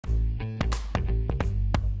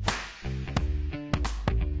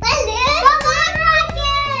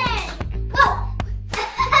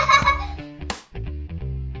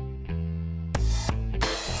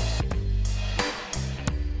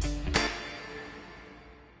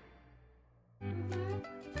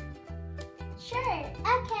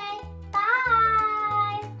Okay,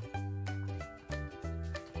 bye.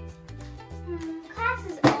 Class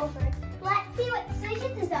is over. Let's see what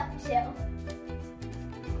Xshot is up to.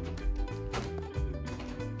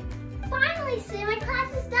 Finally, Sue, my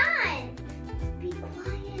class is done. Be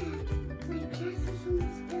quiet. My class is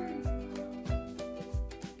almost done.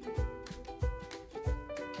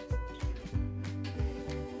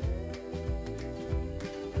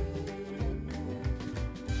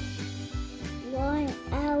 One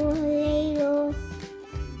hour later.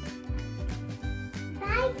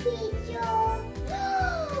 Bye, teacher.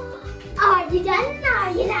 Are you done?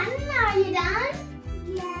 Are you done? Are you done?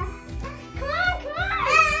 Yeah. Come on, come on.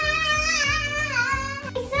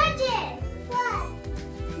 Hey, Xshot. What?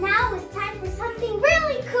 Now it's time for something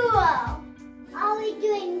really cool. Are we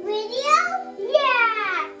doing video?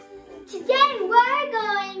 Yeah. Today we're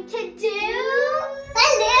going to do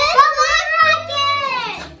balloon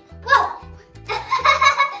rocket. Whoa.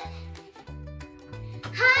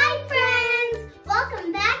 Hi friends!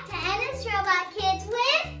 Welcome back to Anna's Robot Kids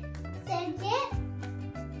with Xshot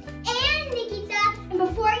and Nikita. And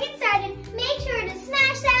before we get started, make sure to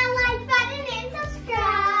smash that like button and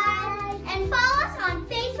subscribe. And follow us on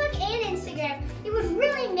Facebook and Instagram. It would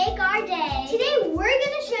really make our day. Today we're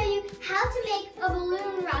going to show you how to make a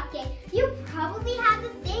balloon rocket. You probably have the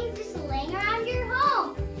things just laying around your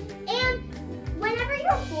home. And whenever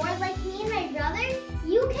you're bored like me and my brother,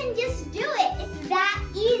 you can just do it. It's that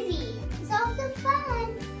easy. It's also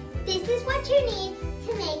fun. This is what you need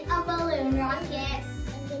to make a balloon rocket.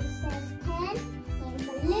 And it says pen and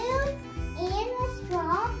balloon and a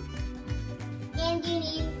straw. And you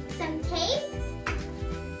need some tape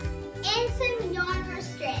and some yarn or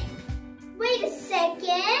string. Wait a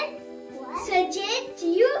second. What? Xshot, do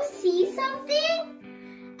you see something?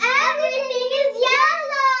 Everything is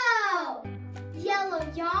yellow. Yellow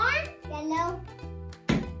yarn,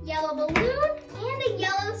 yellow balloon, and a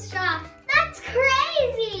yellow straw. That's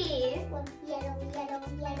crazy! What's yellow?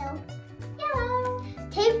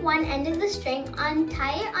 Take one end of the string,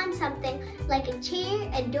 untie it on something like a chair,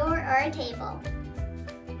 a door, or a table.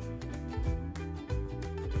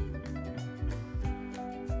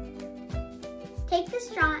 Take the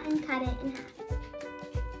straw and cut it in half.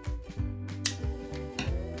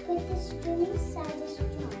 Put the string inside the straw.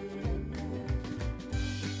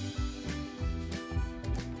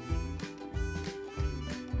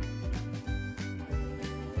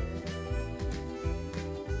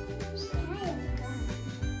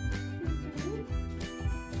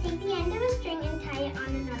 Take the end of a string and tie it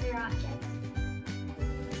on another object.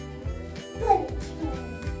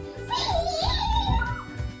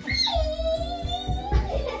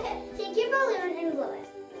 Take your balloon and blow it.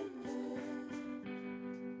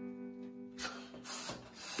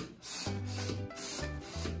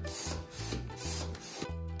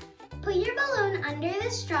 Put your balloon under the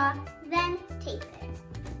straw, then tape it.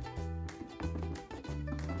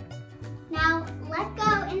 Now let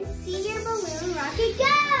go and see your balloon rocket go!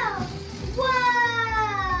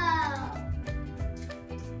 Whoa!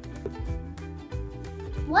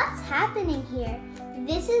 What's happening here?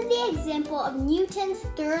 This is the example of Newton's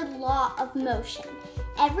third law of motion.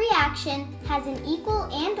 Every action has an equal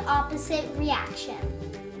and opposite reaction.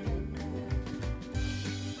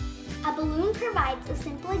 A balloon provides a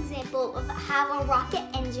simple example of how a rocket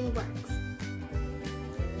engine works.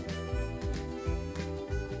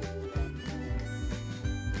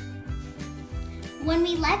 When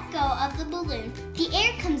we let go of the balloon, the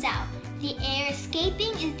air comes out. The air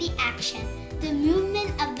escaping is the action. The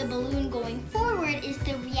movement of the balloon going forward is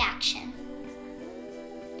the reaction.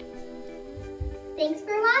 Thanks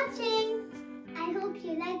for watching. I hope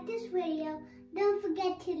you liked this video. Don't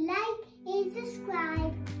forget to like and